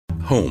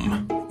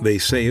Home. They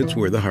say it's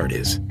where the heart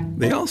is.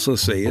 They also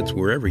say it's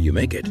wherever you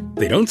make it.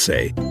 They don't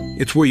say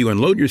it's where you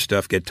unload your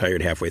stuff, get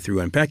tired halfway through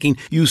unpacking,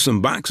 use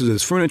some boxes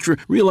as furniture,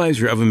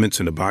 realize your oven mitt's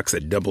in a box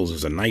that doubles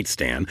as a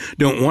nightstand,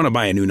 don't want to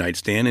buy a new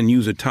nightstand, and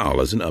use a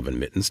towel as an oven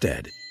mitt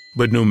instead.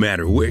 But no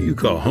matter where you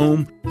call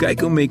home,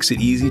 Geico makes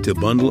it easy to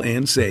bundle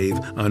and save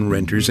on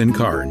renters and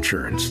car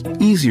insurance.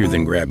 Easier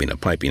than grabbing a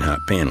piping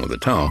hot pan with a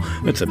towel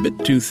that's a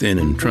bit too thin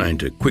and trying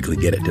to quickly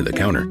get it to the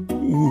counter.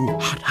 Ooh,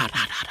 hot, hot,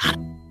 hot, hot, hot.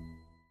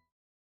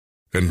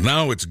 And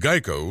now it's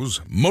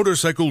Geico's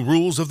Motorcycle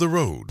Rules of the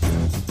Road.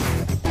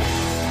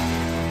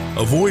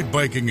 Avoid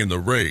biking in the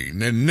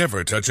rain and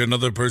never touch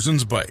another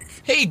person's bike.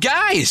 Hey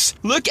guys,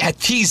 look at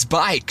these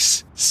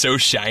bikes. So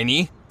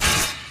shiny.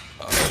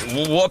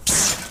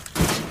 Whoops.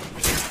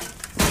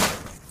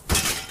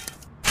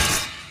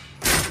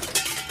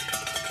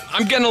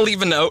 I'm gonna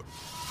leave a note.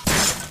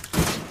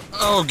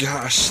 Oh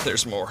gosh,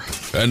 there's more.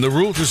 And the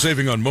rule to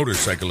saving on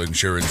motorcycle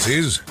insurance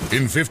is,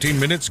 in 15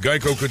 minutes,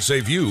 Geico could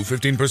save you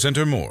 15%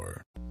 or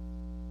more.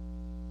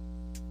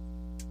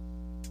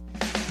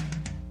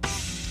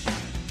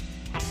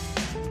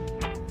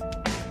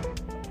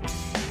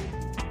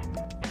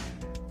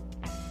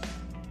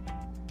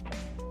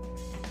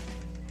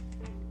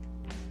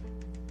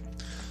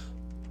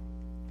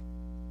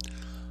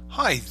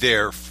 Hi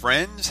there,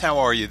 friends. How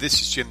are you?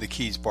 This is Jim the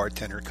Keys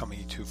bartender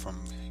coming to you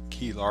from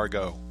Key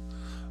Largo.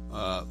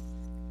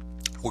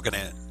 We're going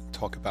to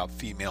talk about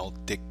female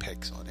dick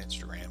pics on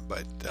Instagram,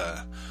 but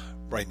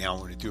right now I'm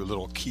going to do a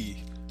little Key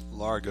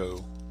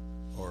Largo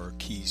or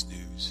Keys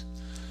news.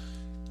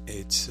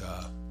 It's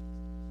a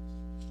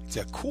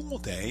cool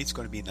day. It's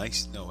going to be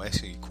nice. No,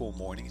 actually a cool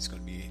morning. It's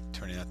going to be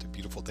turning out to a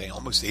beautiful day,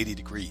 almost 80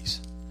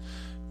 degrees.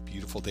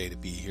 Beautiful day to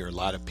be here. A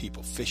lot of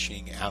people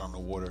fishing out on the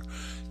water.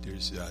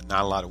 There's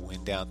not a lot of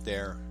wind out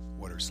there.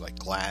 Water's like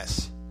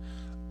glass.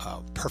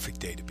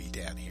 Perfect day to be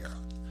down here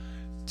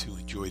to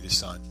enjoy the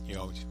sun. You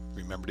know,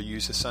 remember to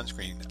use the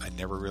sunscreen. I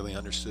never really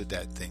understood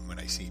that thing when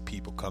I see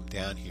people come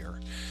down here.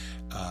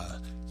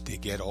 They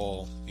get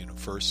all,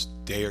 first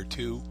day or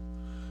two,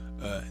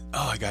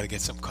 I got to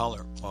get some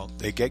color. Well,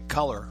 they get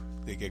color.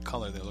 They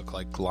look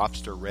like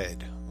lobster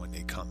red when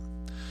they come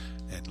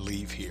and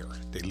leave here.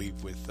 They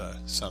leave with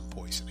sun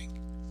poisoning.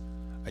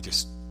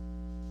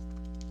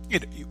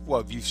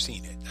 Well, you've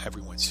seen it.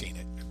 Everyone's seen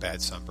it. A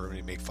bad sunburn.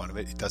 They make fun of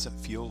it. It doesn't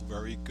feel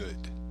very good.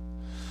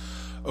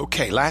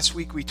 Okay, last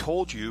week we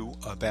told you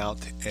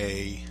about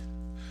a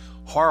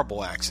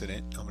horrible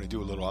accident. I'm going to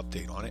do a little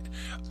update on it.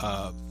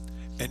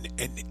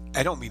 And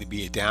I don't mean to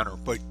be a downer,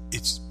 but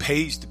it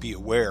pays to be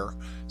aware.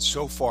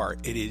 So far,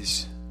 it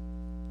is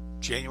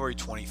January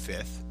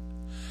 25th,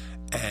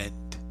 and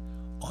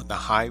on the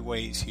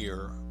highways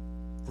here,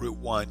 Route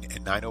 1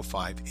 and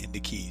 905 in the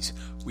Keys,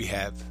 we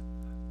have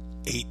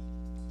 8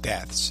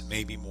 deaths,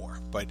 maybe more,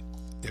 but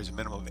there's a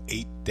minimum of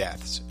 8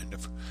 deaths. And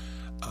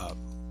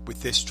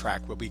with this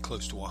track, we'll be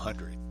close to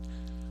 100.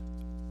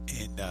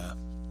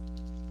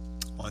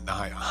 On the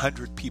high,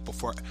 100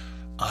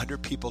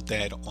 people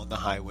dead on the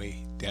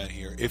highway down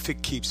here. If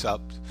it keeps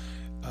up,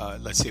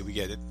 let's say we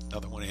get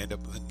another one, end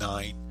up with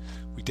 9,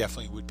 we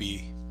definitely would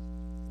be.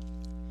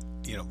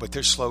 But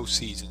there's slow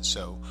season,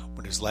 so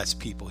when there's less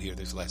people here,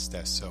 there's less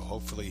deaths. So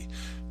hopefully,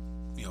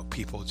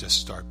 people just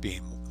start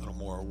being a little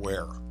more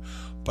aware.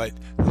 But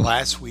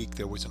last week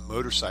there was a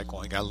motorcycle.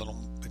 I got a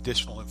little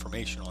additional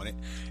information on it.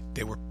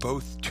 They were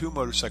both 2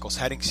 motorcycles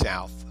heading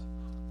south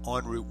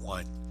on Route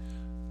 1,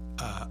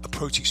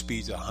 approaching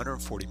speeds of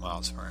 140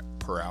 miles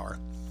per hour.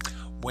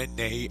 When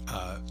they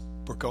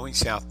were going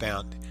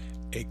southbound,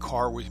 a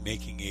car was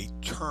making a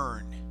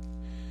turn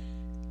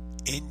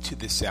into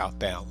the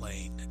southbound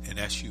lane, an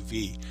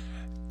SUV.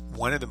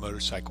 One of the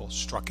motorcycles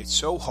struck it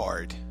so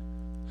hard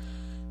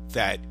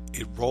that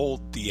it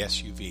rolled the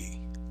SUV.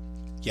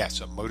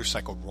 Yes, a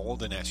motorcycle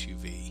rolled an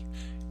SUV,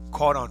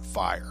 caught on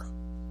fire.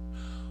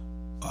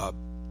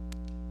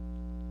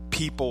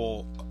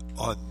 People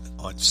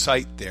on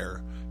site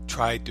there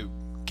tried to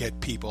get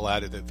people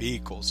out of the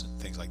vehicles and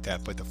things like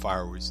that, but the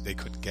fire they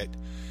couldn't get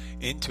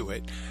into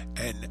it.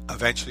 And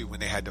eventually, when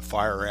they had the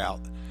fire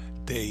out,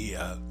 they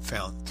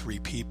found 3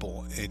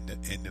 people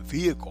in the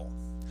vehicle,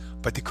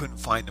 but they couldn't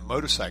find the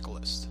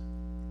motorcyclist.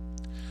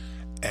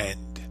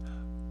 And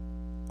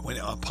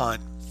upon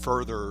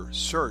further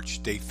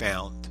search, they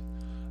found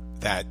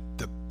that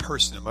the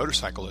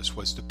motorcyclist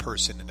was the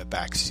person in the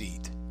back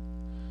seat.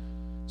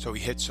 So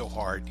he hit so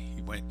hard,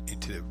 he went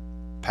into the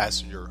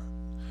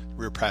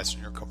rear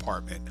passenger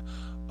compartment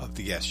of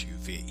the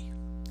SUV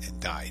and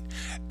died.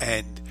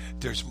 And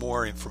there's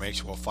more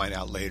information we'll find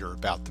out later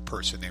about the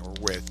person they were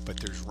with, but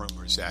there's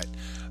rumors that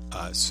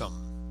some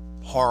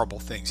horrible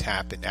things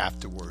happened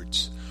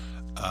afterwards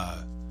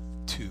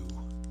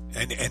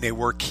and they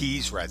were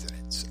Keys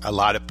residents. A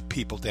lot of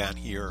people down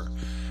here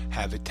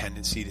have a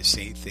tendency to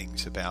say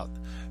things about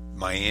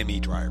Miami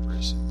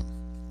drivers and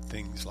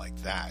things like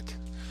that.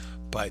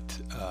 But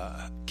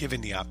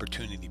given the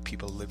opportunity,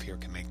 people who live here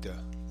can make the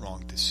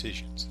wrong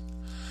decisions.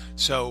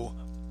 So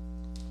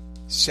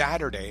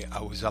Saturday,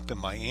 I was up in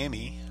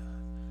Miami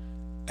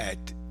at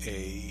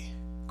a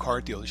car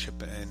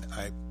dealership, and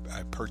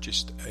I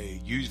purchased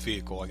a used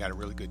vehicle. I got a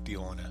really good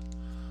deal on a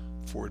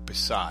Ford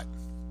Passat,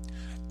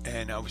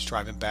 and I was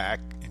driving back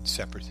in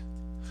separate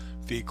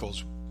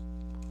vehicles.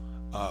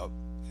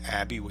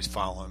 Abby was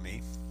following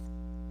me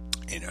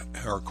in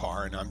her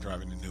car, and I'm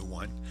driving a new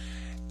one.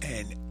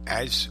 And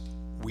as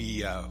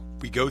we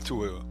go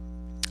through a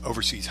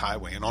overseas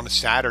highway, and on a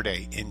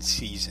Saturday in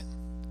season,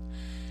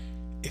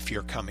 if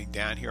you're coming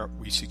down here,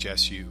 we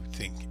suggest you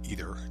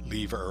either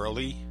leave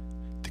early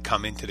to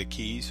come into the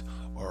Keys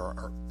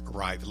or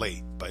arrive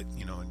late. But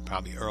and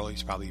probably early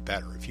is probably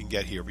better. If you can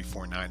get here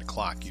before 9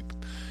 o'clock,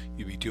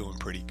 you'd be doing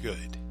pretty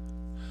good.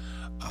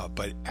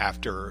 But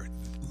after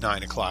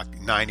 9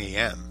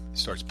 a.m. it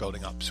starts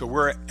building up. So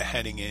we're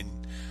heading in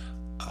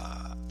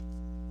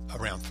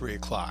around 3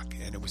 o'clock,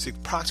 and it was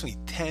approximately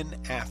 10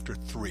 after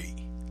 3.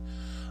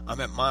 I'm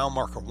at mile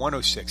marker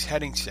 106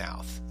 heading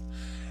south,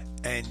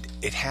 and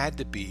it had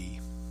to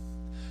be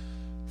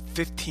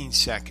 15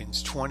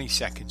 seconds, 20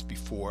 seconds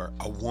before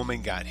a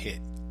woman got hit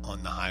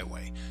on the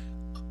highway.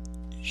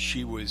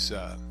 She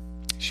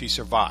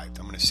survived.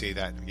 I'm going to say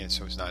that again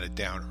so it's not a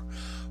downer.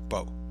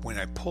 But when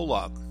I pull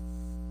up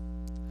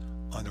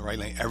on the right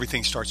lane,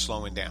 everything starts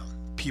slowing down.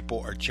 People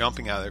are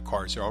jumping out of their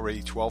cars. There are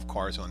already 12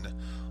 cars on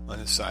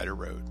the side of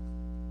the road.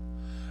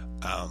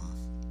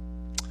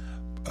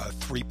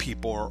 3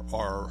 people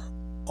are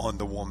on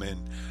the woman.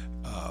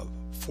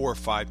 4 or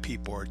 5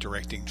 people are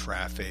directing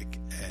traffic,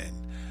 and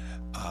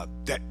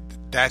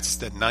that's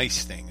the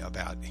nice thing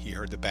about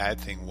here. The bad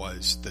thing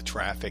was the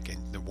traffic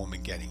and the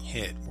woman getting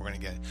hit. We're going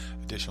to get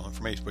additional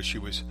information, but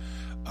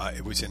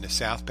it was in the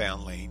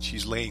southbound lane.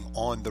 She's laying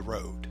on the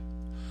road,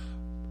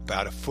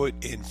 about a foot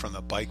in from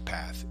the bike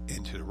path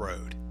into the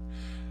road,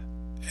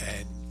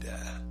 and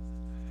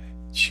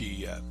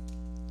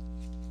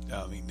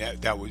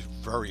that was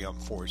very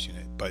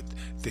unfortunate. But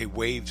they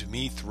waved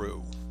me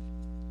through,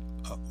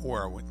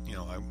 or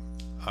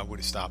I would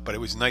have stopped. But it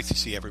was nice to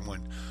see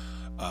everyone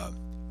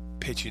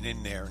pitching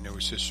in there, and there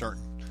was a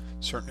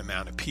certain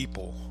amount of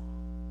people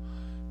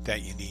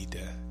that you need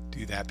to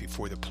do that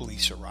before the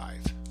police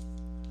arrive,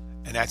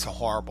 and that's a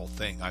horrible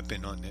thing. I've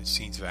been on the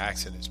scenes of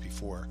accidents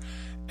before,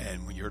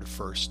 and when you're the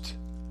first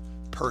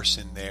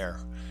person there,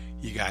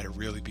 you got to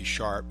really be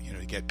sharp,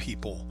 to get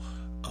people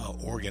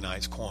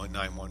organized, calling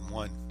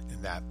 911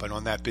 and that. But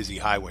on that busy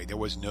highway, there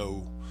was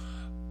no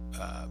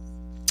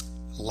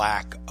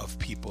lack of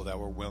people that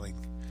were willing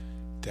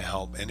to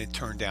help, and it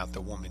turned out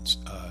the woman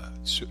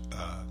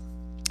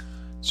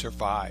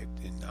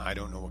survived, and I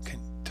don't know what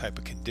type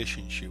of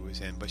condition she was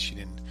in, but she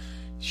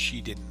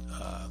did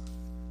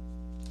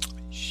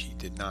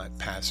not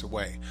pass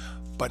away.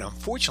 But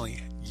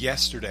unfortunately,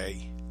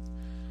 yesterday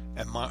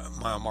at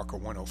mile marker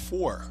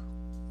 104,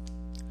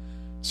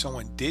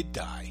 someone did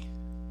die,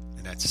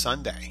 and that's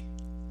Sunday.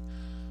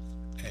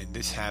 And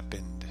this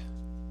happened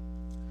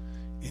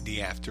in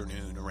the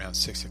afternoon around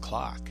 6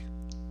 o'clock.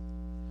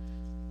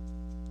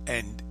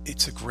 And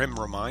it's a grim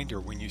reminder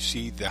when you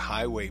see the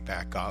highway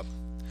back up.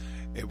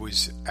 It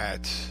was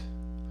at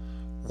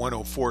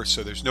 104,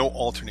 so there's no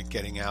alternate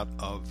getting out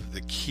of the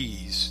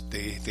Keys.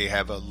 They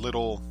have a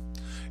little,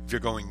 if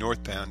you're going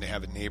northbound, they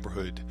have a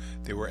neighborhood.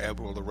 They were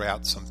able to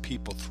route some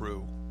people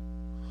through.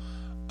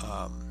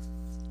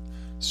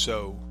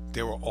 So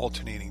they were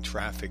alternating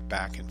traffic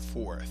back and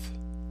forth.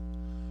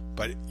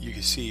 But you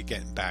can see it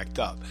getting backed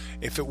up.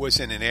 If it was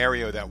in an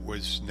area that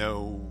was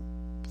no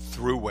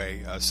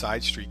throughway, a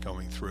side street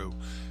going through,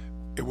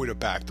 it would have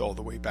backed all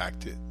the way back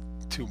to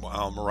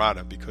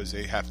Almirada, because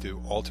they have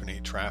to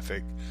alternate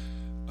traffic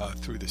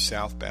through the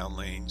southbound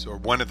lanes, or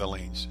one of the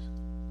lanes,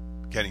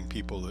 getting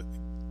people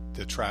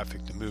the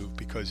traffic to move.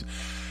 Because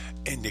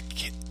in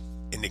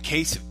the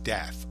case of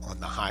death on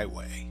the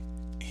highway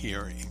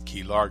here in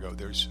Key Largo,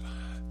 there's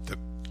the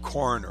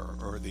coroner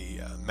or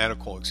the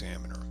medical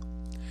examiner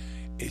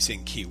is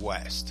in Key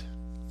West,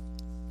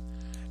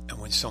 and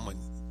when someone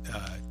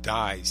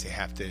dies, they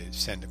have to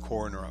send the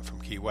coroner up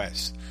from Key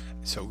West.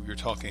 So you're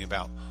talking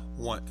about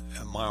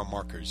mile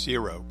marker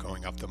 0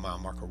 going up to mile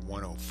marker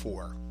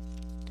 104.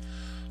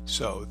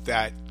 So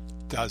that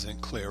doesn't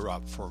clear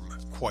up for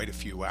quite a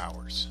few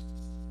hours.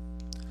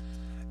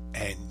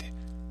 And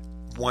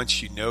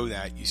once you know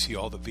that, you see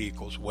all the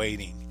vehicles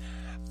waiting.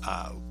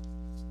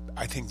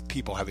 I think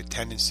people have a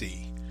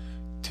tendency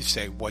to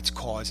say, what's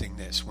causing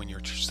this? When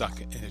you're stuck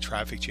in a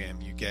traffic jam,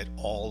 you get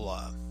all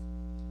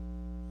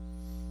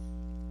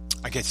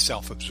I get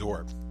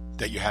self-absorbed,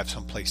 that you have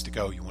some place to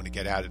go, you want to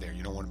get out of there,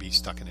 you don't want to be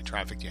stuck in a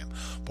traffic jam.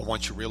 But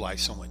once you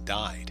realize someone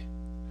died,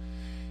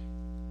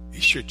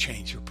 it should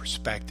change your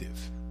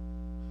perspective.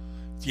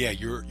 Yeah,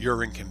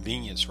 you're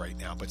inconvenienced right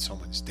now, but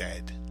someone's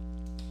dead.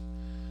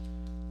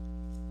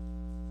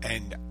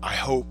 And I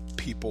hope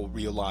people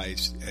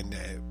realize, and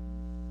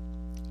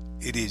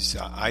it is,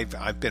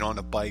 I've been on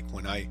a bike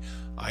when I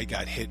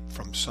got hit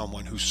from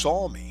someone who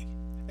saw me,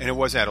 and it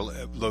was at a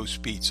low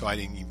speed, so I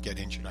didn't even get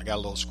injured. I got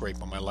a little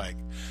scrape on my leg,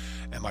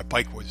 and my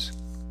bike was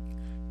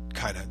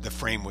the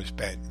frame was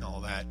bent and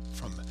all that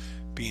from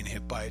being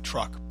hit by a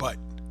truck. But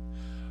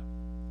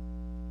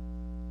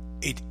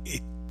it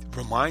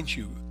reminds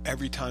you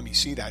every time you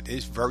see that,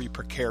 it's very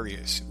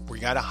precarious. We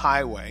got a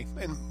highway,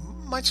 and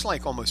much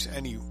like almost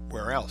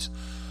anywhere else,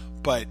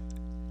 but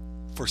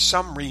for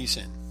some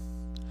reason,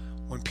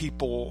 when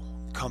people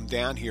come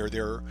down here,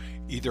 they're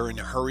either in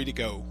a hurry to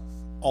go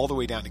all the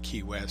way down to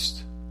Key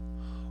West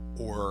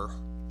or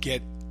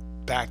get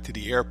back to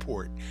the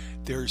airport.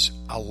 There's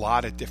a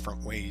lot of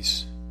different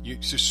ways.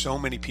 There's so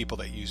many people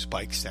that use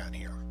bikes down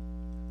here,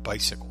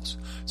 bicycles.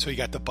 So you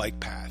got the bike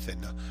path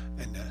and the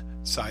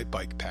side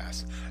bike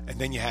path, and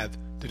then you have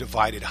the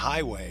divided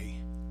highway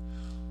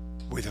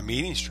with a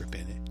median strip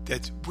in it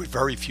that's with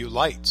very few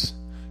lights.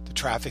 The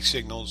traffic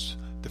signals,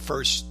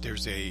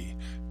 there's a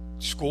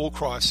school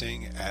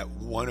crossing at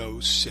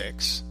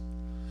 106.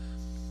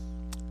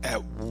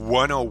 At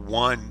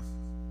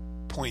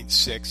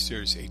 101.6,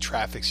 there's a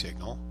traffic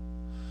signal.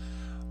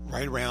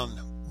 Right around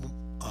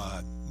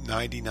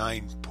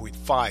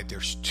 99.5,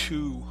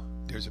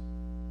 there's a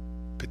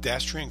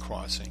pedestrian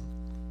crossing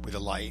with a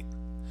light,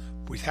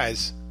 which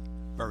has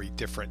very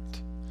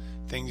different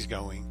things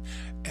going,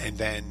 and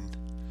then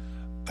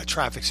a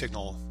traffic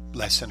signal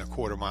less than a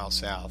quarter mile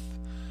south,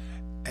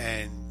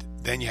 and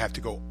then you have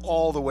to go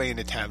all the way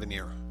into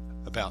Tavernier,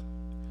 about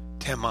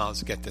 10 miles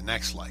to get the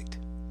next light.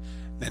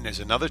 Then there's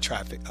another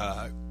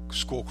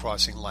school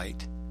crossing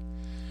light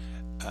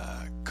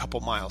a couple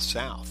miles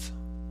south.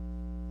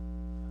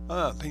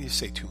 Maybe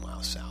say 2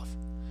 miles south.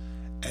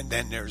 And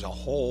then there's a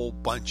whole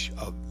bunch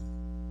of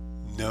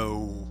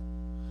no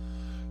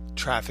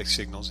traffic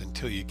signals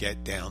until you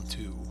get down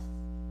to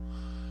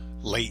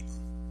Layton.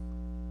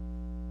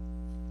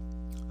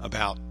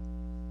 About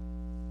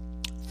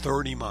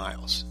 30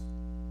 miles.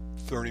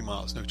 30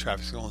 miles, no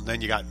traffic signal. And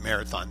then you got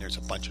Marathon, there's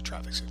a bunch of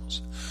traffic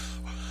signals.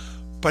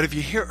 But if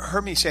you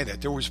heard me say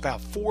that, there was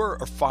about 4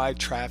 or 5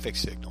 traffic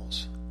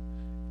signals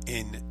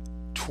in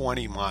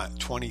 30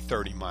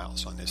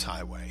 miles on this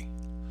highway,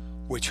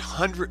 with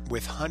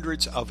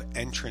hundreds of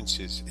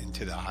entrances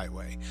into the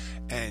highway,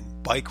 and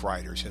bike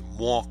riders and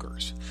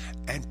walkers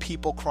and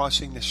people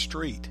crossing the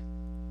street.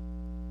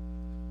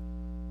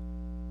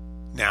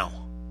 Now,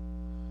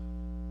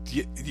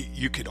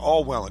 you could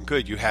all well and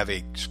good, you have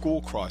a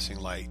school crossing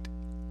light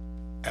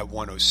at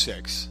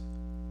 106,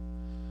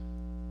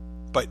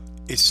 but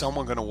is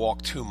someone going to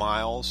walk 2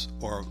 miles,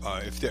 or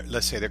if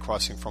let's say they're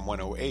crossing from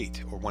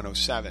 108 or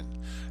 107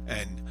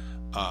 and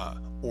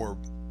or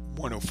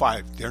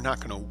 105, they're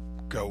not going to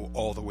go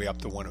all the way up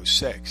to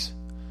 106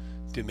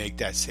 to make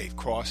that safe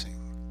crossing.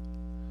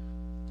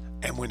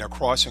 And when they're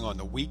crossing on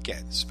the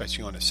weekends,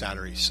 especially on a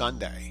Saturday,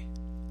 Sunday,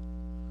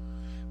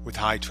 with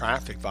high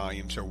traffic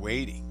volumes, are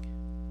waiting,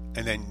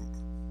 and then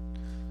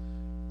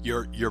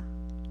you're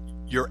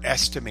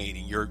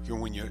estimating.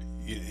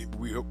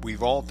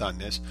 We've all done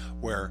this,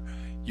 where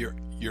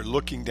you're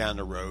looking down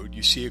the road,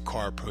 you see a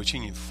car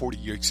approaching you 40,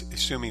 you're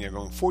assuming they're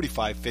going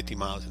 45, 50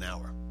 miles an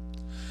hour.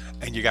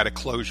 And you got a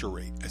closure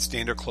rate, a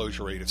standard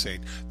closure rate of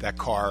saying that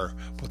car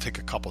will take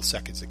a couple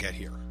seconds to get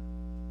here.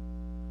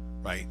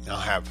 Right? And I'll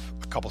have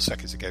a couple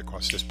seconds to get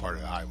across this part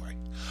of the highway.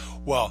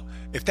 Well,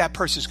 if that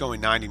person's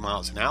going 90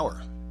 miles an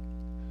hour,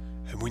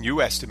 and when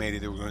you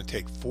estimated they were going to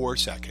take 4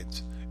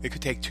 seconds, it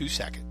could take 2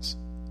 seconds.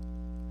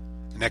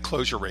 And that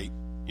closure rate,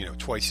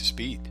 twice the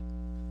speed.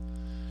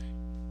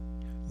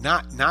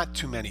 Not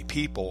too many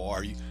people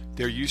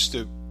they're used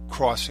to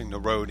crossing the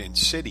road in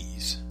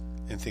cities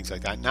and things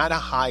like that. Not a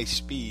high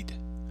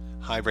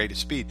rate of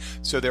speed.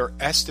 So their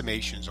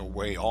estimations are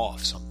way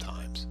off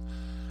sometimes.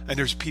 And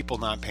there's people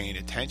not paying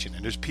attention.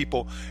 And there's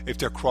people, if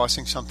they're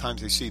crossing,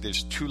 sometimes they see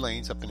there's 2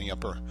 lanes up in the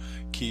upper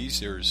Keys.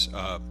 There's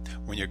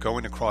when you're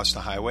going across the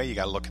highway, you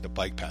got to look at the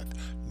bike path,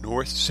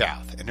 north,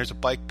 south. And there's a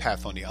bike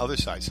path on the other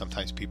side.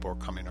 Sometimes people are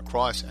coming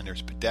across, and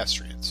there's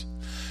pedestrians.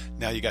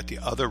 Now you got the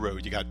other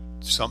road. You got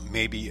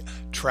maybe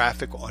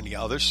traffic on the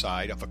other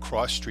side of a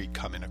cross street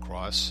coming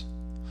across,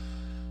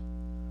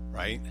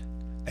 right?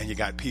 And you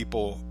got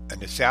people in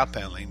the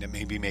southbound lane that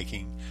may be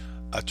making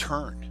a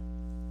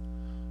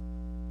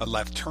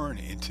left turn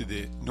into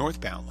the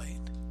northbound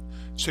lane.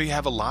 So you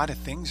have a lot of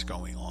things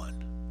going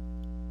on.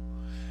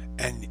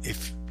 And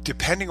if,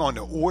 depending on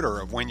the order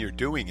of when you're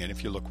doing it,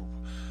 if you look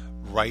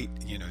right,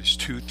 there's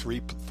 2,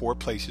 3, 4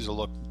 places to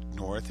look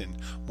north, and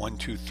 1,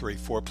 2, 3,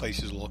 4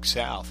 places to look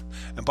south.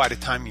 And by the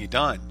time you're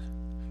done,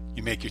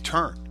 you make your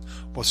turn.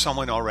 Well,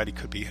 someone already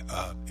could be,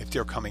 if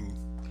they're coming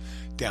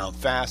down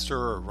faster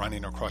or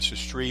running across the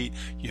street,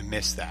 you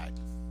miss that.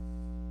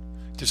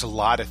 There's a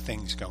lot of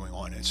things going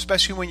on,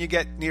 especially when you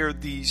get near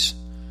these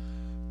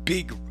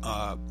big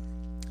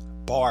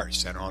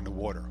bars that are on the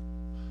water,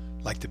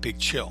 like the Big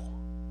Chill.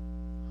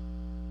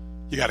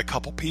 You got a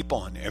couple people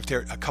on there. If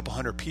there are a couple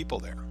hundred people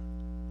there,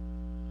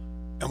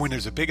 and when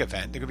there's a big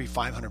event, there could be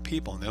 500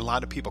 people, and there are a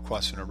lot of people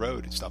crossing the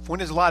road and stuff. When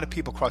there's a lot of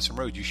people crossing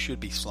the road, you should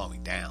be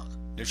slowing down.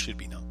 You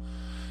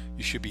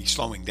should be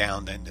slowing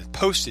down than the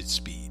posted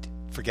speed.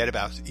 Forget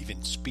about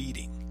even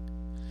speeding.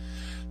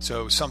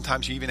 So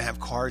sometimes you even have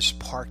cars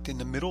parked in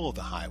the middle of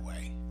the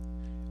highway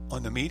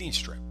on the median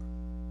strip.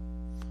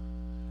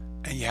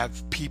 and you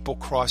have people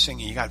crossing,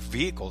 and you got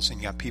vehicles, and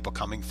you got people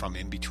coming from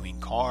in between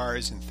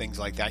cars and things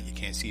like that. You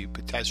can't see a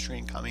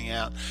pedestrian coming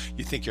out.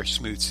 You think you're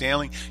smooth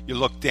sailing. You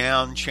look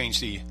down, change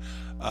the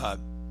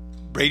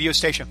radio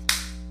station,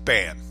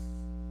 bam.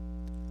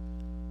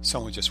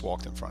 Someone just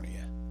walked in front of you.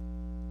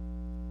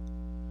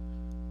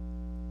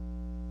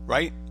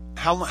 Right?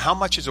 How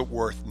much is it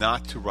worth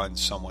not to run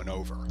someone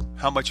over?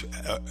 How much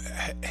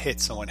hit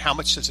someone? How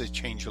much does it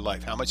change your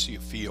life? How much do you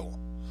feel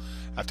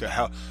after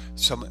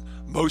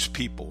most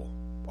people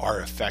are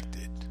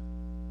affected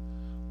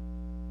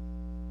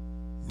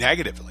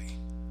negatively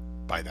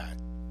by that?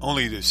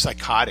 Only the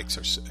psychotics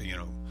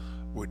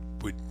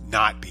would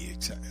not be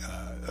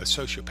a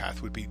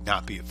sociopath would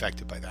not be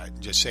affected by that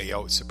and just say,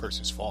 oh, it's the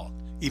person's fault,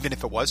 even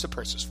if it was the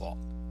person's fault.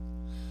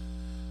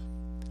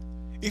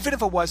 Even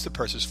if it was the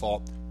person's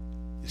fault,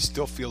 you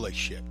still feel like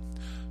shit.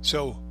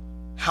 So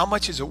how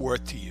much is it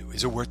worth to you?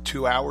 Is it worth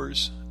 2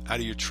 hours out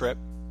of your trip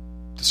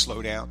to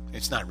slow down?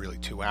 It's not really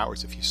 2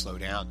 hours if you slow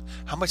down.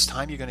 How much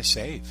time are you going to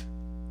save?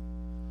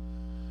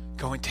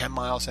 Going 10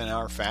 miles an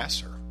hour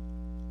faster.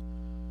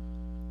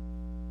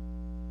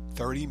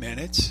 30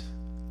 minutes?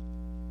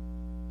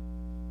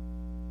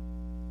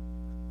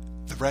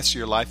 The rest of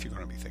your life you're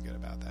going to be thinking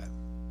about that.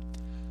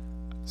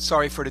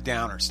 Sorry for the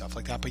downer, stuff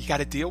like that, but you got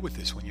to deal with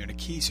this when you're in the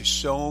Keys. There's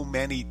so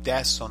many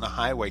deaths on the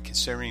highway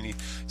considering the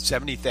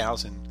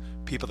 70,000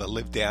 people that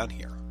live down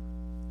here.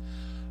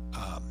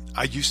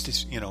 I used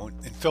to,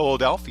 in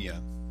Philadelphia,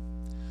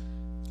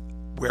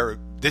 where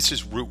this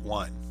is Route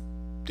 1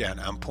 down,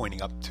 I'm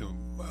pointing up to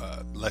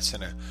less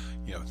than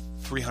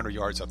 300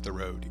 yards up the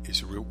road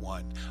is Route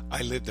 1.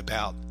 I lived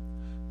about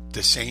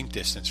the same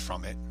distance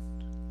from it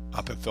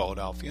up in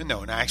Philadelphia.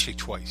 No, and actually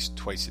twice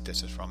the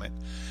distance from it.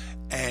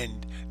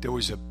 And there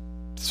was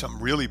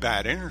some really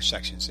bad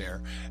intersections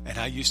there. And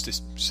I used to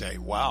say,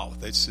 wow,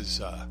 this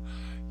is,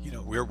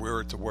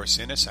 we're at the worst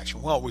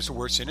intersection. Well, it was the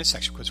worst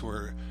intersection because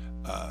we're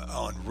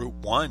on Route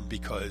 1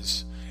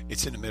 because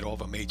it's in the middle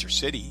of a major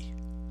city.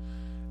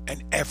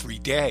 And every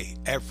day,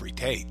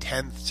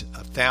 tens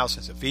of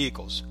thousands of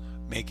vehicles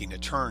making a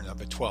turn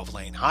of a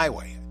 12-lane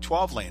highway. A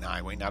 12-lane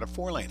highway, not a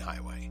 4-lane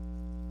highway.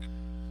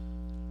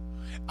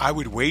 I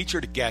would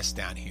wager to guess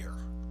down here,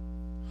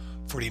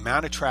 for the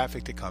amount of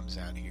traffic that comes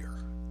down here,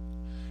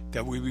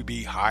 that we would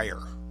be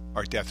higher.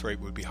 Our death rate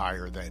would be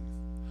higher than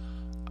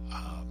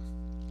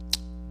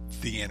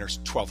the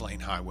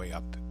 12-lane highway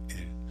up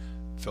in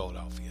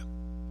Philadelphia.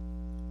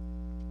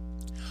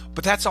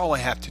 But that's all I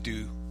have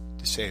to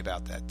say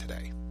about that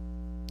today.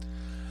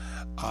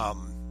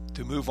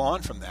 To move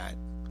on from that,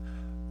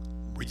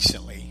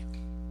 recently,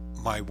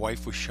 my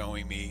wife was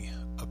showing me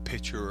a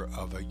picture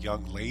of a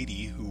young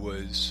lady who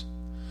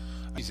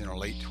she's in her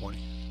late 20s.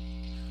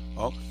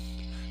 Oh,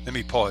 let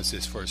me pause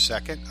this for a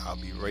second. I'll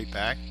be right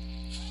back.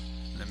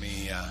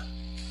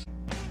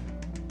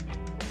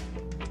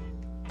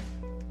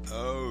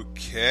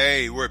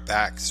 Okay, we're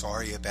back.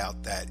 Sorry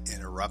about that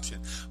interruption.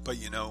 But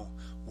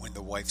when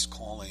the wife's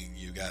calling,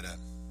 you gotta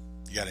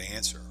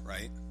answer,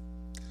 right?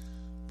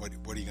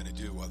 What are you gonna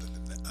do other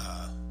than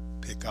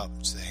pick up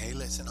and say, hey,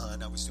 listen,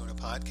 hon, I was doing a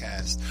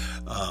podcast.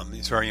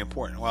 It's very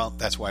important. Well,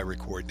 that's why I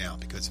record now,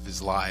 because if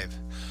it's live,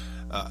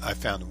 I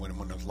found when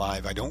it's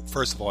live, I don't,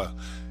 first of all,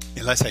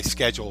 unless I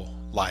schedule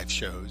live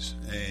shows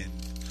and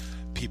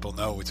people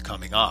know it's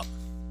coming up,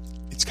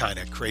 it's kind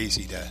of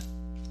crazy to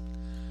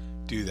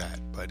do that.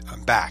 But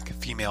I'm back.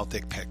 Female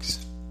dick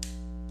pics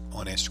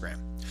on Instagram.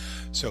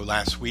 So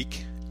last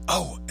week,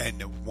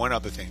 and one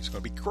other thing is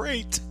going to be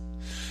great.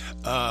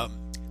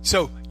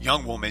 So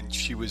young woman,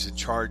 she was in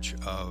charge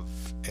of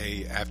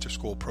a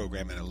after-school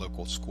program in a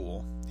local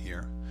school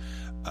here,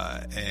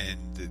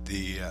 and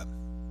the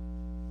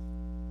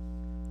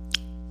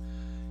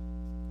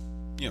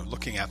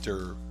looking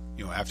after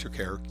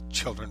aftercare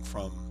children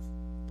from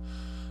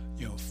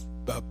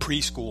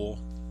preschool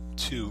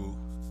to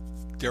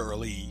their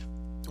early,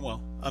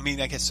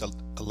 I guess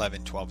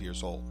 11, 12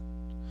 years old.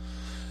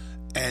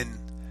 And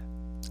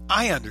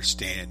I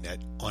understand that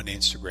on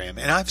Instagram,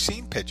 and I've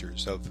seen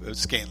pictures of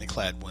scantily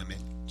clad women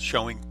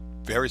showing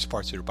various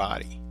parts of their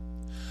body.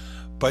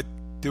 But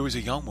there was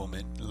a young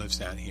woman who lives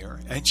down here,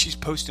 and she's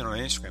posting on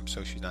Instagram,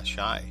 so she's not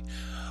shy.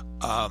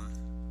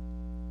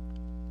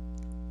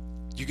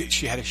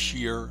 She had a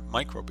sheer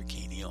micro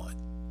bikini on.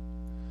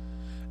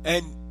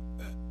 And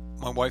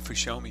my wife was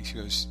showing me, she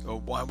goes,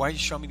 why are you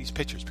showing me these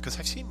pictures? Because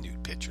I've seen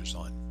nude pictures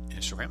on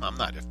Instagram. I'm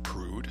not a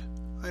prude.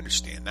 I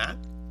understand that.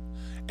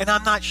 And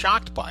I'm not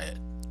shocked by it.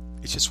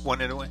 It's just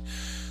one of the,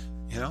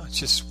 it's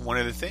just one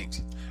of the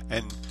things.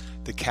 And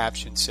the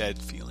caption said,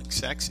 feeling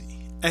sexy.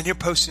 And they're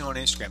posting on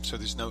Instagram, so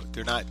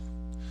they're not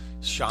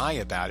shy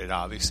about it,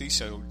 obviously,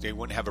 so they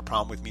wouldn't have a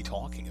problem with me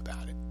talking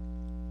about it.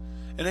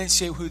 And I didn't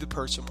say who the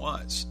person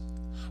was.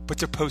 But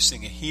they're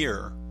posting it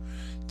here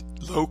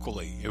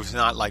locally. It was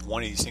not like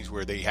one of these things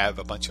where they have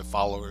a bunch of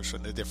followers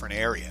from a different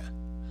area.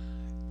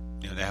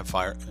 They have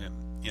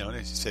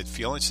they said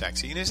feeling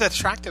sexy. And it's an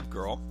attractive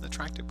girl.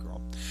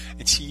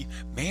 And she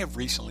may have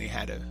recently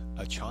had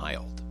a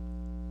child.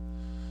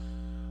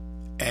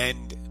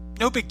 And,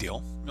 no big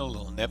deal, no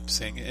little nip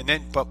thing. And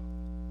then, but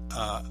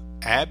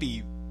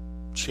Abby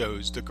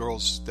shows the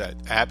girls that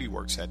Abby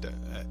works at the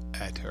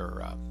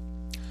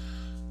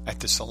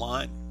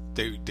salon.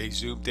 They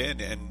zoomed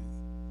in and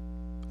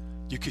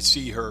you could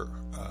see her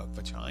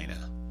vagina.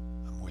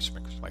 I'm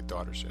whispering because my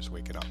daughter's just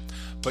waking up,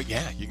 but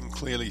yeah, you can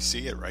clearly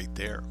see it right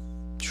there.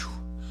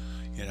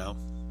 You know,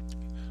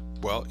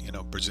 well, you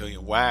know,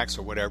 Brazilian wax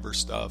or whatever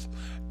stuff,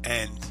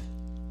 and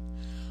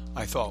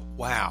I thought,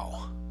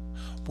 wow,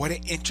 what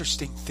an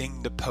interesting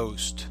thing to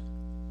post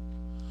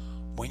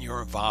when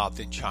you're involved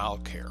in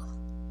childcare.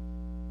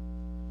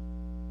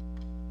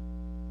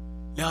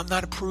 Now, I'm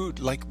not a prude.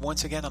 Like,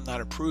 once again, I'm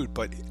not a prude,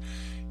 but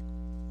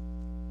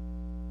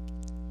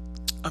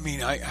I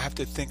mean, I have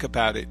to think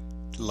about it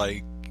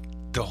like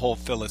the whole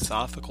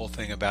philosophical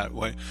thing about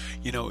what,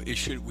 you know,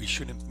 we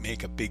shouldn't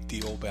make a big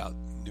deal about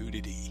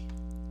nudity.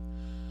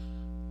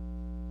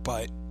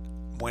 But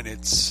when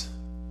it's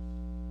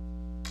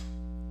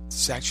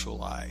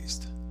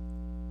sexualized,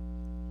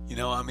 you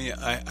know, I mean,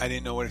 I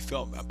didn't know what it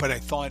felt, but I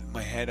thought in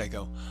my head, I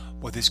go,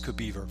 well, this could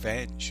be a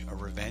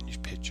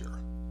revenge picture,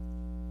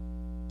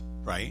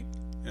 right?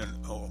 You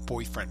know, a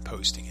boyfriend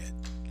posting it.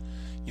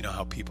 You know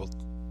how people,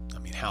 I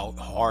mean, how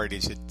hard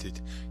is it to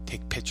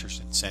take pictures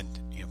and send,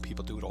 you know,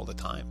 people do it all the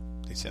time.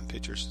 They send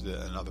pictures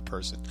to another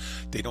person.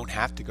 They don't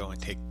have to go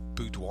and take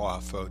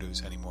boudoir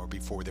photos anymore.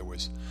 Before there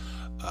was,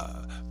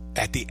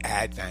 at the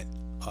advent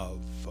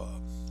of,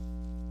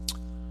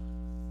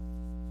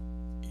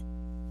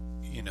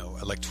 you know,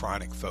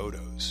 electronic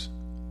photos.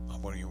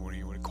 What do you want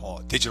to call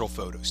it? Digital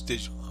photos.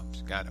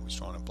 God, I was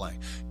drawing a blank.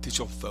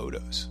 Digital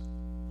photos.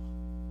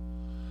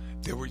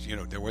 There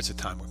was a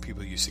time when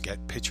people used to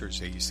get pictures.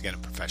 They used to get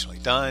them professionally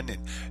done, and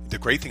the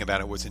great thing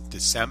about it wasn't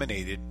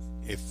disseminated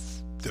if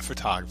the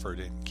photographer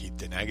didn't keep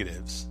the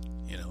negatives.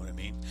 You know what I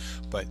mean?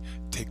 But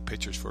take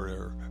pictures for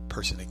their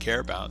person they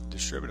care about and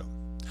distribute them.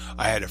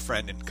 I had a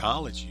friend in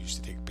college who used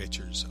to take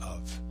pictures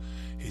of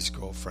his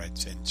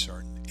girlfriends in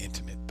certain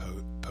intimate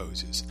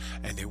poses,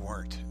 and they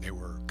weren't. They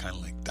were kind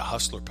of like the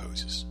hustler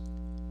poses,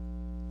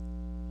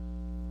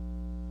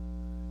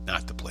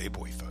 not the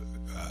Playboy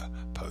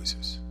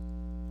poses.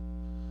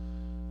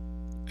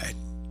 And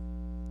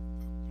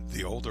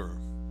the older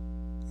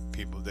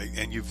people,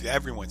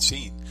 everyone's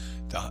seen.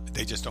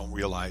 They just don't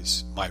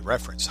realize my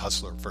reference: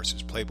 hustler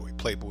versus Playboy.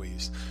 Playboy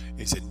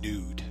is a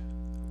nude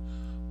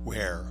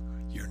where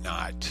you're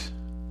not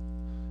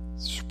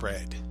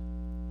spread.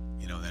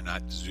 You know, they're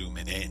not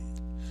zooming in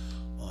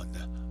on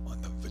the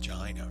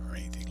vagina or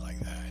anything like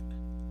that.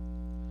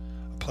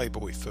 A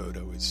Playboy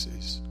photo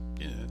is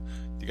you know,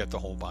 you got the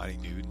whole body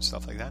nude and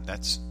stuff like that. And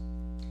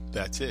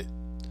that's it.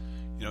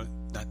 You know,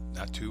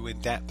 not too in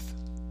depth.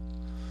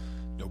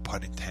 No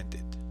pun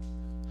intended.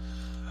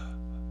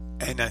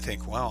 And I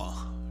think, wow,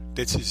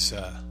 this is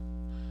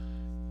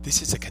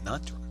a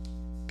conundrum,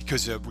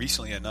 because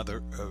recently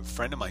another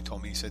friend of mine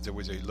told me, he said there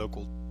was a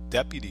local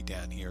deputy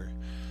down here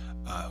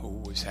who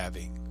was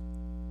having,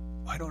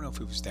 I don't know if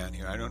it was down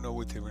here, I don't know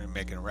what they were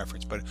making a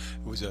reference, but it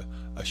was a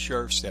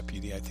sheriff's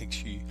deputy. I think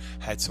she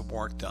had some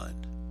work done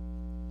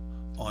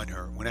on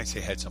her. When I say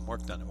had some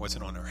work done, it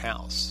wasn't on her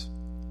house.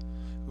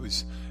 It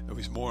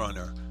was more on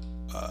her,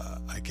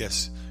 I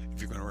guess,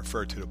 if you're going to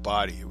refer to the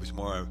body, it was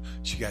more of,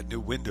 she got new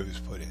windows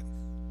put in,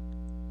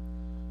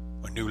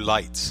 or new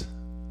lights,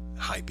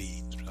 high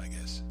beams, I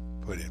guess,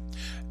 put in.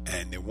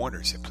 And they warned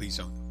her, said, please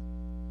don't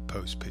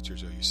post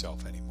pictures of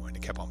yourself anymore. And they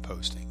kept on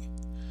posting,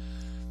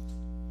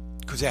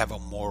 because they have a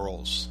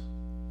morals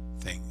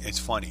thing. It's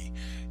funny,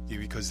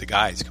 because the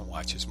guys can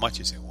watch as much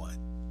as they want,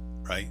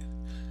 right?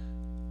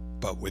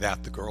 But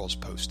without the girls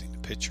posting the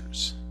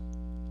pictures,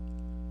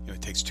 you know,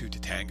 it takes two to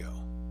tango.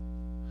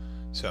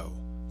 So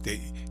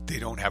they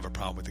don't have a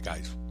problem with the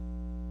guys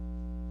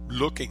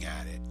looking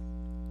at it.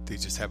 They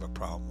just have a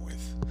problem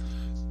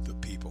with the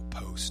people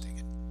posting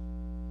it.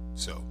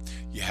 So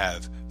you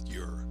have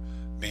your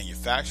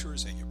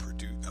manufacturers and your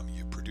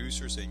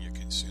producers and your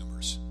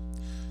consumers.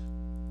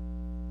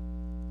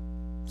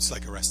 It's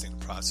like arresting a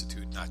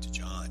prostitute, not to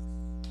John.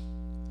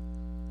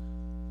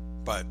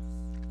 But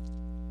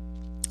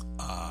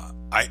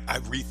I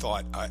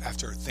rethought,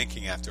 after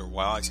thinking after a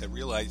while, I said,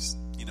 realize,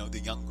 you know, the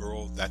young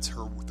girl, that's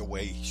her, the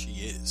way she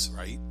is,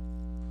 right?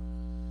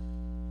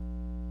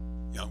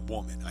 Young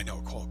woman, I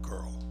know, call her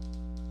girl.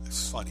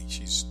 It's funny,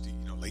 she's,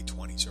 you know, late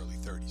 20s, early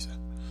 30s.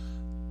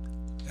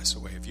 That's the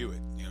way I view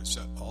it. You know,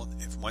 so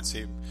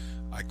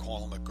I call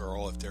them a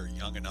girl if they're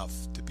young enough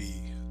to be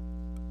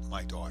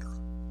my daughter.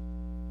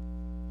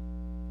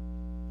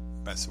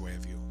 That's the way I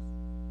view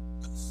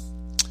them.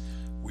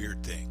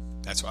 Weird thing.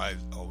 That's why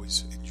I've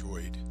always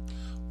enjoyed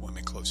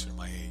women closer to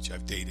my age.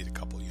 I've dated a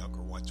couple of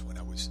younger ones when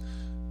I was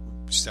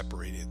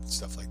separated and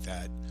stuff like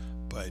that.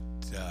 But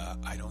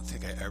I don't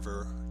think I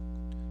ever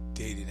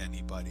dated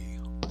anybody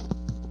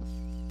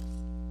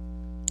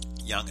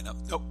young enough.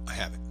 Nope, I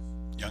haven't.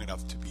 Young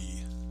enough to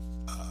be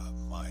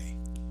my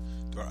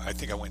daughter. I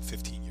think I went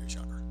 15 years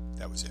younger.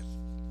 That was it.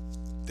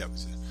 That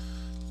was it.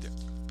 The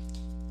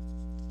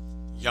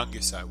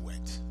youngest I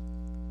went.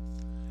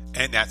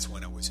 And that's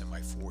when I was in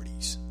my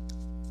 40s.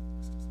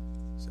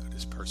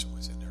 this person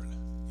was in their,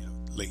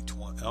 late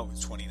 20. Oh, it was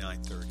 29,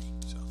 30.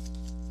 So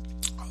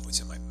I was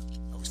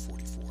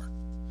 44.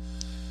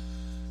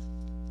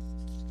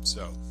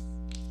 So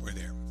we're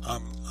there.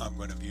 I'm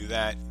going to view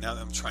that. Now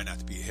I'm trying not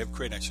to be a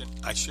hypocrite.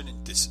 I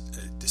shouldn't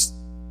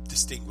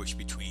distinguish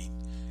between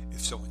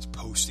if someone's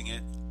posting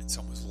it and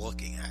someone's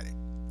looking at it.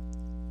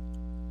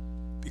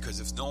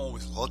 Because if no one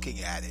was looking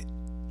at it,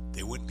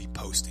 they wouldn't be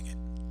posting it.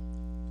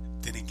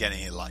 Didn't get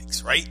any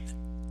likes, right?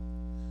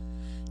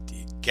 Do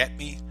you get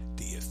me?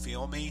 Do you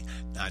feel me?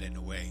 Not in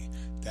a way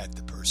that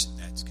the person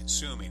that's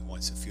consuming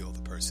wants to feel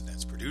the person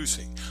that's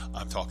producing.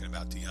 I'm talking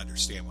about, do you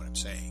understand what I'm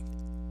saying?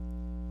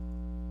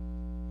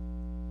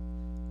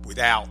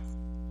 Without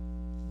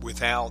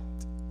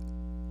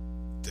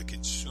the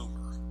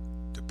consumer,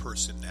 the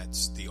person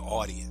that's the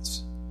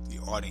audience,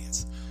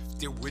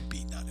 there would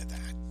be none of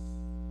that.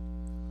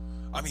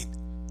 I mean,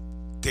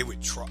 they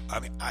would try.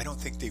 I don't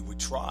think they would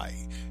try.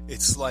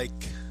 It's like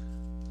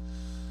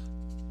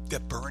the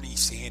Bernie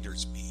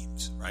Sanders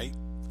memes, right?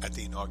 At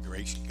the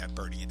inauguration, you got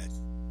Bernie in a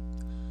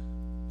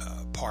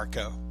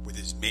parka with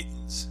his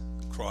mittens,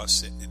 across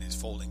sitting in his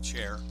folding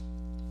chair.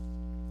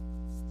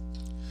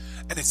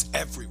 And it's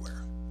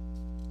everywhere.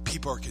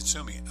 People are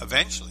consuming it.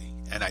 Eventually,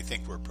 and I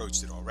think we're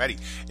approached it already,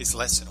 it's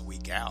less than a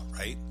week out,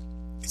 right?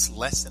 It's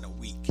less than a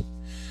week.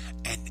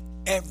 And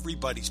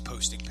everybody's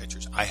posting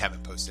pictures. I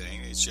haven't posted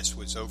anything. It just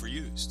was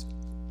overused.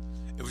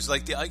 It was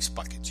like the ice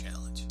bucket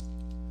challenge.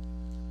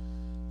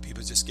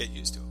 People just get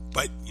used to it.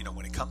 But,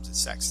 when it comes to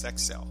sex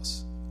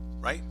sells,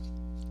 right?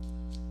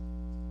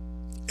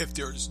 If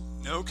there's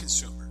no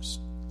consumers,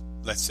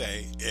 let's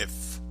say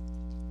if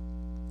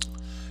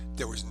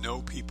there was no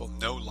people,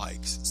 no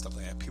likes and stuff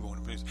like that, people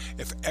want to,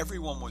 if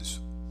everyone was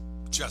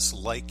just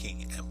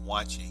liking and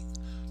watching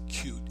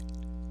cute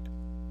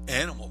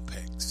animal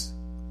pics,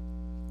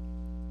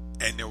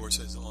 and there was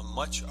as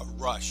much a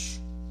rush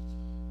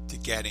to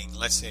getting,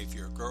 let's say if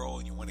you're a girl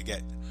and you want to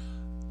get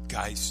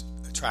guys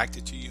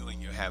attracted to you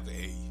and you have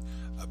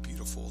a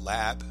beautiful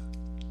lab,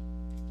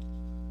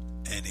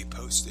 and they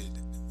posted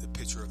the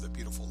picture of the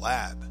beautiful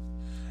lab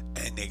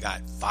and they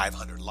got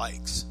 500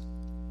 likes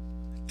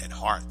and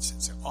hearts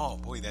and said, oh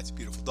boy, that's a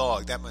beautiful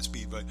dog. That must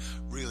be a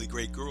really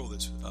great girl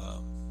that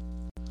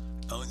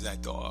owns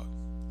that dog,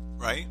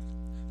 right?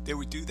 They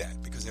would do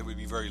that because there would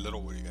be very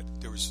little where you get.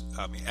 There was,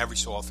 every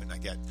so often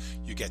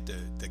you get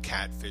the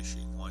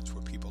catfishing ones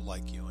where people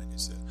like you and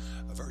it's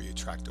a very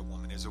attractive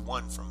woman. There's a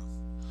one from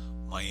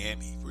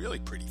Miami, really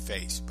pretty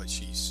face, but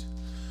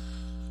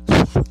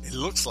it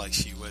looks like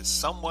she was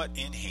somewhat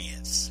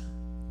enhanced,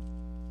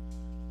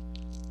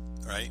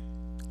 right?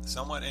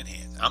 Somewhat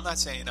enhanced. I'm not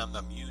saying I'm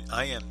immune.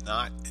 I am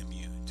not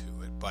immune to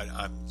it, but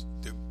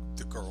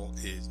the girl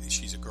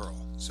she's a girl,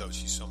 so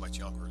she's so much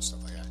younger and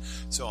stuff like that.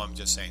 So I'm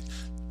just saying,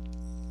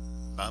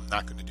 I'm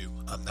not going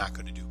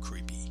to do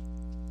creepy,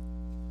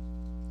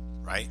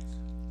 right?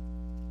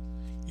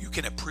 You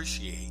can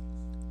appreciate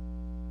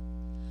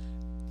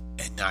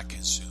and not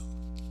consume.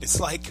 It's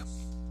like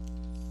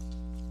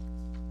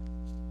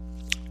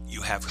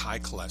you have high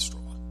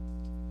cholesterol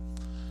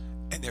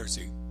and there's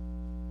a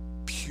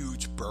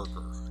huge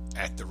burger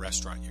at the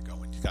restaurant you're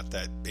going. You got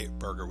that big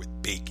burger with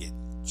bacon,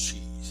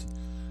 cheese,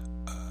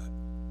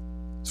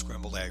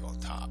 scrambled egg on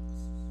top,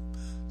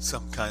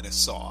 some kind of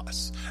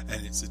sauce,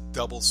 and it's a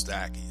double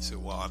stack. And you say,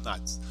 well,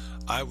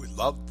 I would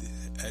love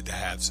to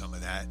have some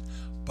of that,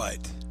 but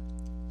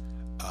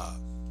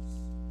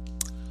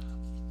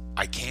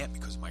I can't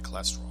because of my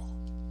cholesterol.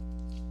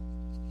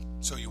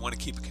 So you want to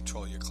keep in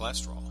control of your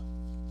cholesterol.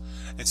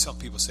 And some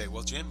people say,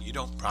 well, Jim, you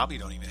probably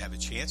don't even have a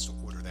chance to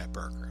order that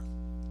burger.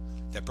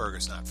 That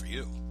burger's not for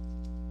you.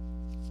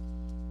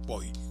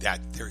 Well,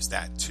 there's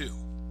that too.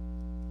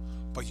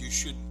 But you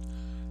shouldn't.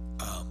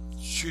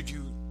 Should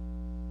you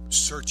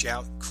search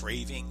out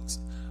cravings?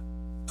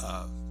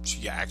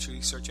 Should you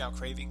actually search out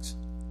cravings?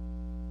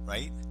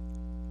 Right?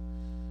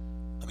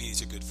 I mean,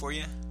 is it good for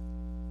you?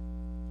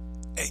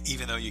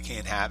 Even though you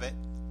can't have it?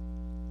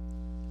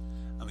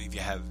 I mean, if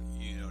you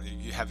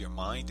have your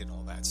mind and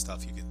all that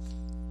stuff,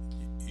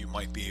 you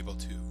might be able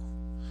to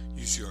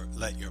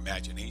let your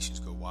imaginations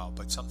go wild.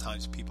 But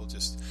sometimes people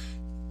just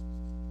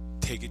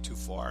take it too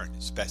far, and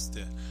it's best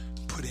to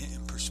put it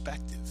in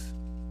perspective.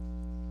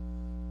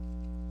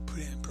 Put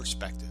it in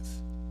perspective,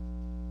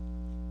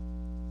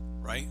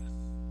 right?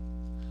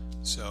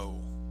 So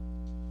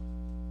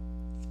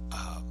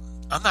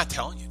I'm not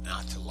telling you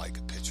not to like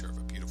a picture of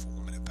a beautiful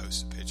woman that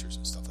posts pictures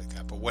and stuff like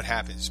that, but what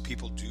happens is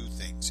people do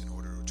things in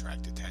order to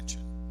attract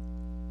attention,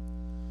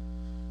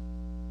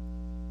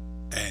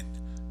 and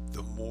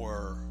the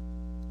more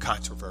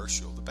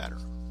controversial the better,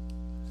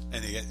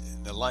 and they get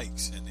the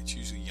likes, and it's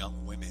usually young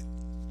women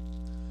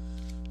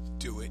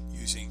do it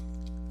using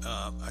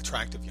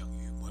attractive young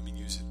women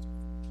use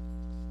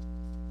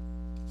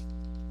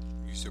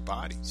their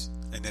bodies,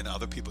 and then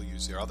other people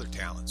use their other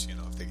talents.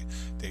 If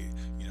they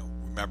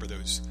remember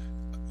those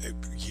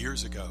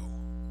years ago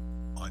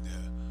on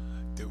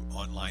the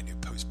online, they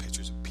post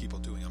pictures of people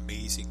doing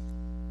amazing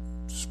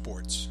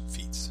sports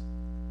feats,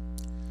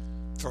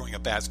 throwing a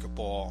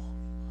basketball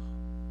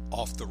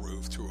off the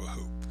roof through a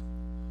hoop,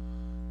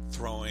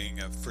 throwing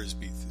a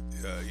frisbee,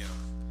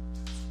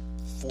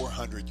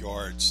 400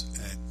 yards,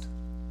 and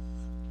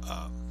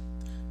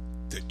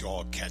the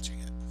dog catching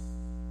it.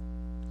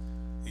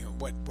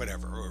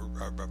 Whatever, or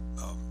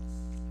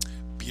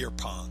beer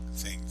pong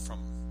thing from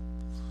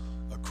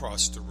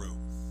across the room.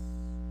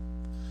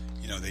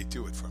 They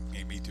do it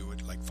made me do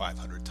it like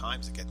 500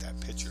 times to get that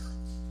picture.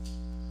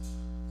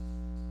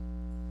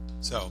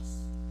 So,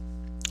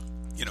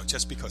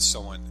 just because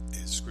someone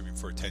is screaming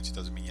for attention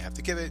doesn't mean you have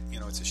to give it.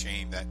 It's a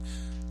shame that,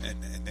 and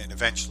then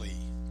eventually,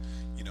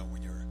 when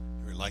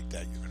you're like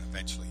that, you're going to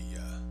eventually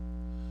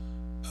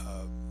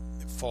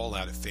fall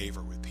out of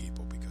favor with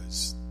people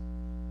because,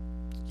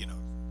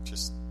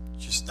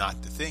 just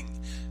not the thing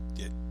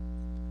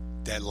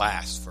that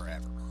lasts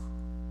forever,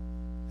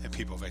 and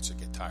people eventually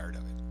get tired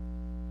of it.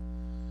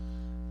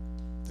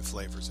 The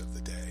flavors of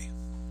the day.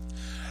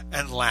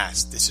 And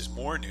last, this is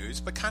more news,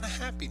 but kind of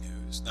happy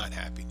news. Not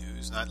happy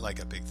news, not like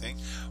a big thing.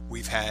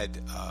 We've had,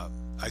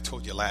 I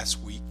told you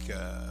last week,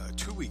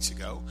 2 weeks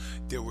ago,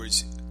 there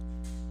was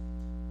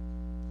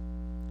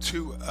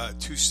two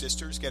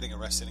sisters getting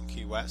arrested in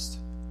Key West,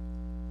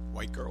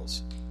 white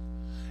girls.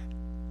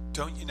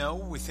 Don't you know,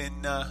 within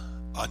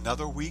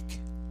another week,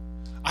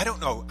 I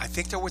don't know, I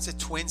think there was a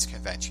twins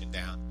convention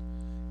down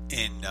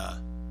in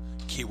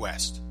Key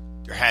West.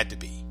 There had to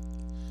be.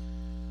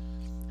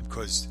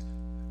 Because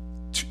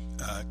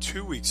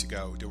 2 weeks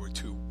ago, there were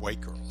two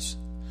white girls.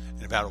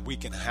 And about a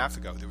week and a half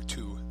ago, there were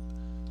two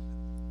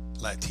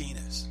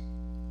Latinas.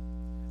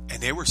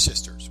 And they were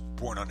sisters,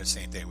 born on the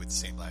same day with the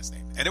same last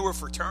name. And they were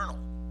fraternal.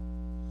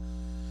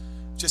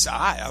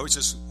 I was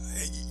just,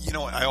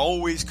 I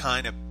always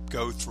kind of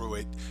go through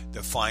it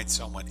to find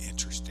someone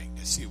interesting,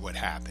 to see what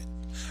happened.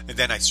 And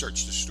then I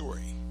search the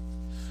story.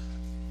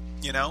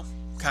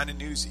 Kind of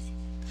newsy.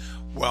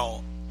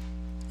 Well,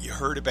 you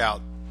heard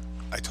about,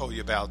 I told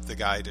you about the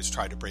guy that's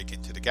tried to break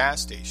into the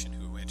gas station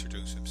who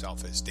introduced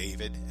himself as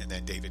David, and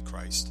then David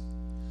Christ.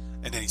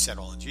 And then he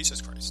settled on Jesus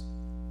Christ.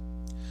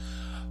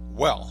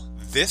 Well,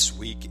 this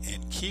week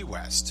in Key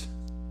West,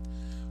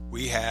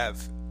 we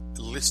have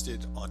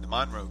listed on the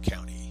Monroe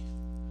County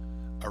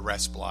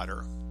arrest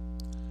blotter.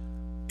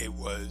 It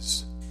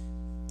was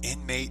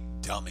inmate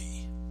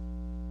dummy.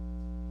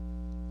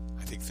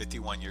 I think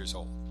 51 years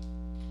old.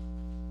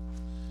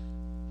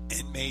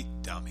 Inmate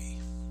dummy.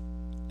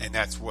 And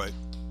that's what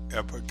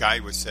a guy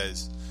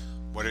says,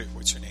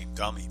 what's your name?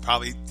 Dummy.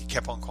 Probably he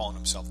kept on calling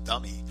himself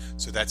Dummy,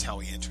 so that's how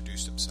he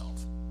introduced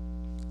himself.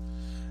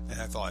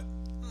 And I thought,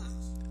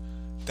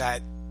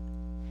 that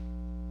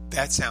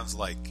sounds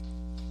like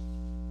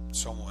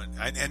someone,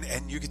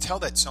 and you could tell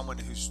that someone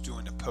who's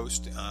doing a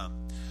post,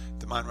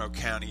 the Monroe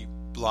County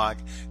blog,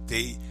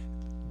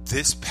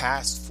 this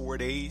past 4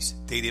 days,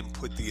 they didn't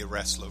put the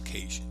arrest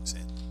locations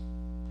in.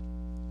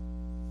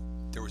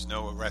 There was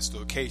no arrest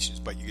locations,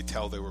 but you could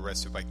tell they were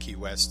arrested by Key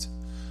West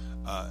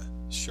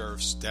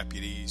sheriff's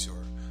deputies or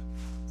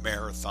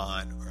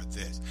Marathon or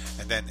this.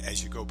 And then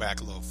as you go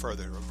back a little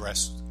further,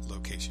 arrest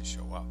locations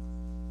show up.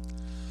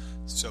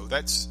 So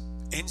that's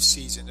in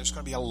season. There's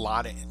going to be a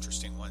lot of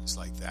interesting ones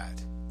like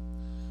that.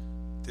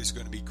 There's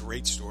going to be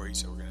great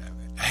stories that we're going to have.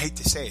 I hate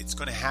to say it, it's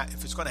going to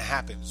if it's going to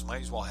happen, it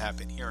might as well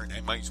happen here, and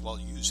I might as well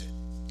use it.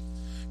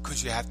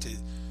 Because you have to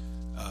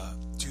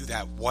do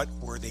that. What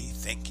were they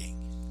thinking?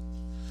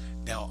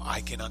 Now,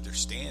 I can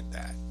understand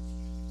that.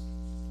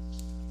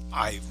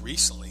 I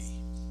recently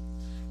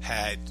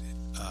had,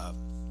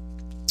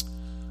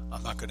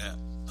 I'm not going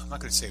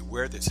to say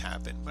where this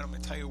happened, but I'm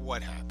going to tell you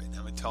what happened.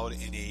 I'm going to tell it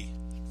in a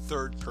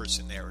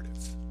third-person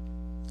narrative.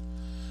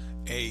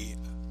 A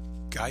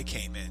guy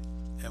came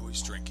in and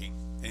was drinking,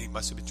 and he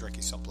must have been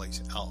drinking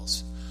someplace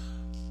else.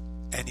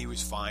 And he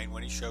was fine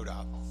when he showed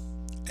up.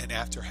 And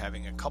after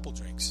having a couple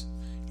drinks,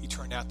 he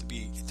turned out to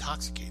be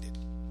intoxicated.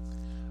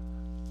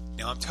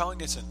 Now, I'm telling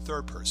this in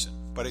third person,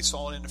 but I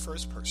saw it in the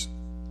first person.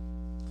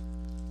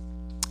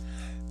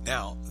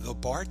 Now, the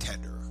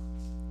bartender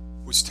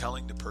was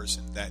telling the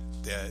person that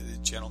the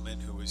gentleman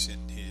who was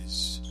in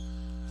his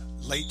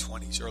late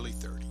 20s, early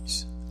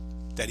 30s,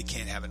 that he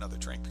can't have another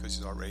drink because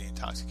he's already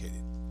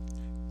intoxicated.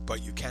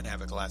 But you can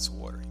have a glass of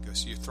water. He goes,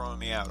 so you're throwing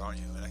me out, aren't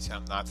you? And I said,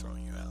 I'm not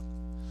throwing you out.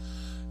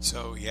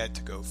 So he had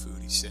to-go food.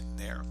 He's sitting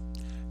there.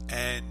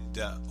 And,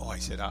 I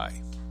said,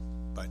 aye.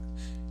 But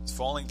he's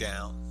falling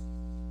down.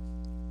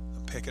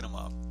 I'm picking him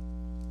up.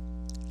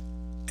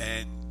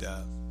 And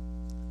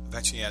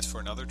eventually he asks for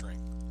another drink.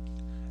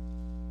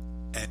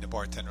 And the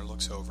bartender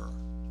looks over.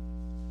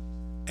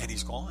 And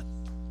he's gone.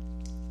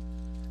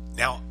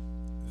 Now,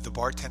 the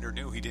bartender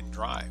knew he didn't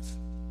drive.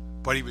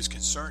 But he was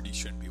concerned he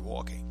shouldn't be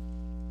walking.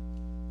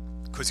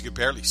 Because he could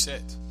barely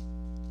sit.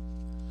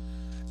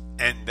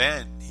 And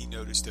then he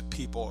noticed that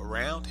people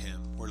around him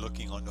were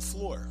looking on the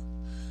floor.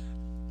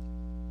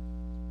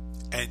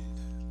 And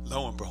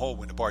lo and behold,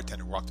 when the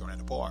bartender walked around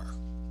the bar,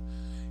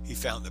 he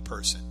found the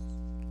person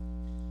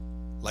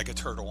like a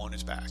turtle on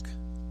his back,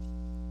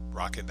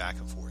 rocking back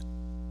and forth.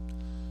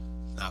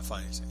 Not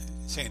finding,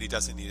 saying he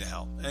doesn't need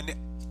help. And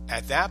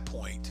at that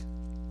point,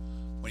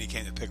 when he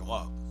came to pick him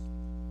up,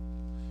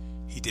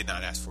 He did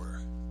not ask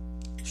for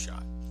a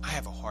shot. I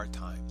have a hard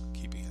time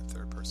keeping in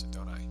third person,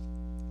 don't I?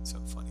 It's a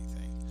funny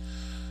thing.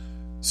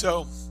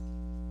 So,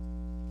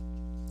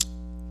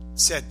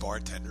 said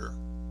bartender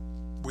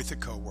with a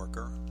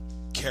coworker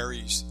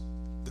carries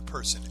the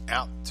person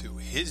out to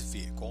his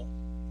vehicle,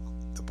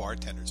 the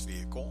bartender's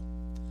vehicle,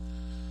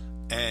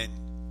 and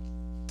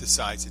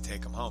decides to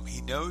take him home.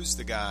 He knows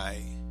the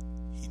guy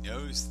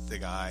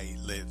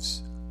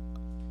lives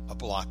a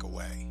block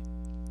away,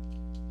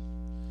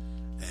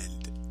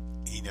 and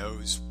he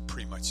knows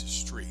pretty much the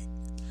street.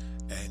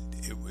 And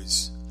it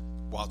was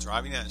while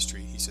driving down the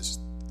street, he says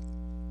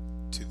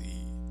to the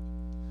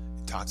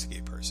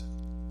intoxicated person,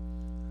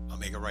 "I'll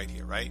make a right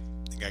here, right?"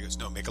 The guy goes,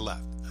 "No, make a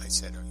left." I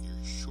said, "Are you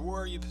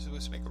sure you're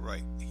supposed to make a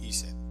right?" He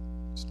said,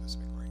 "I'm supposed to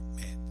make a right."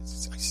 Man,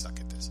 I suck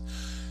at this.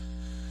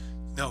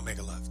 "No, make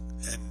a left."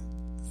 And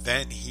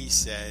then he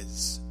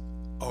says,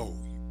 "Oh,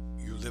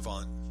 you live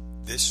on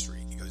this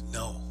street?" He goes,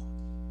 "No,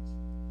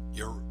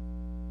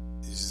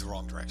 this is the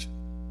wrong direction."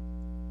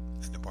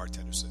 And the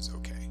bartender says,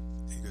 "Okay."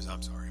 And he goes,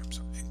 I'm sorry,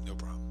 no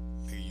problem."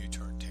 Make a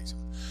U-turn, takes him.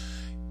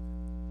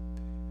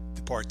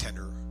 The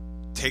bartender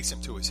takes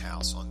him to his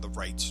house on the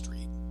right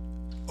street,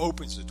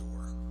 opens the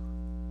door,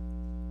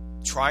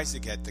 tries to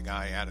get the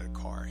guy out of the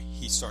car.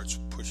 He starts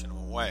pushing him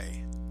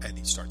away, and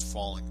he starts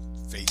falling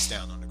face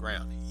down on the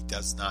ground. He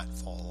does not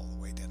fall all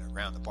the way down to the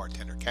ground. The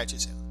bartender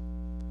catches him.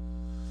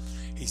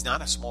 He's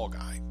not a small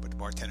guy, but the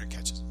bartender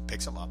catches him,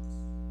 picks him up.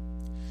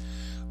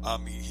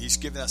 He's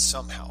given us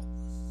some help,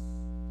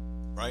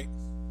 right?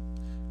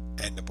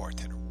 And the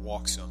bartender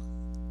walks him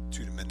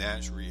to the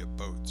menagerie of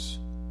boats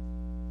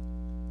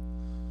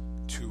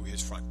to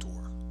his front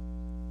door.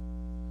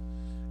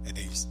 And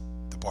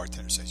the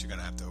bartender says, "You're going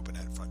to have to open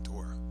that front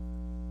door."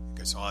 He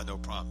goes, "Oh, no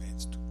problem."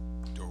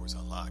 The door was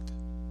unlocked.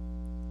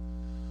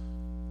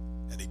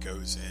 And he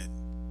goes in,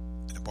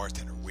 and the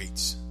bartender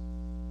waits,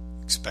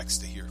 expects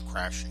to hear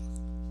crashing.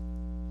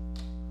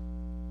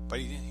 But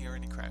he didn't hear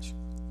any crashing.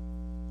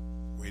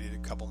 Waited a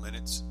couple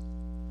minutes.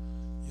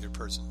 The other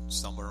person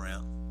stumbled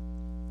around.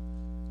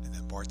 And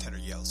then bartender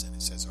yells in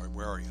and says, "All right,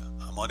 where are you?"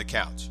 "I'm on the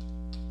couch."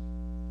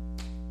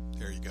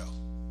 "There you go."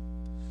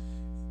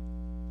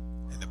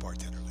 And the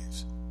bartender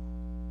leaves.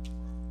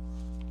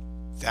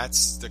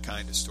 That's the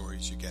kind of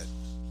stories you get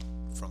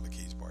from the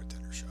Keys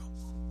Bartender Show.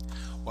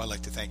 Well, I'd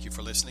like to thank you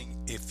for listening.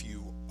 If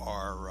you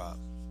are a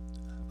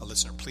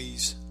listener,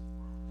 please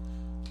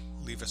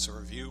leave us a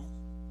review.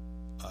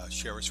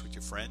 Share us with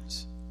your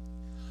friends.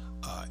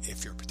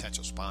 If you're a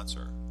potential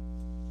sponsor,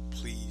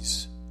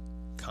 please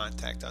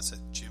contact us at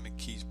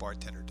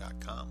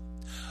jim@keysbartender.com.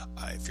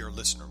 If you're a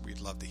listener,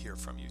 we'd love to hear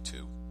from you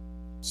too.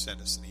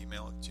 Send us an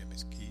email at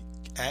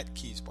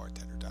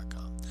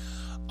jim@keysbartender.com.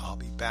 I'll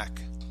be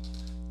back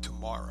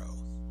tomorrow.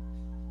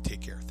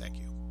 Take care. Thank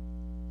you.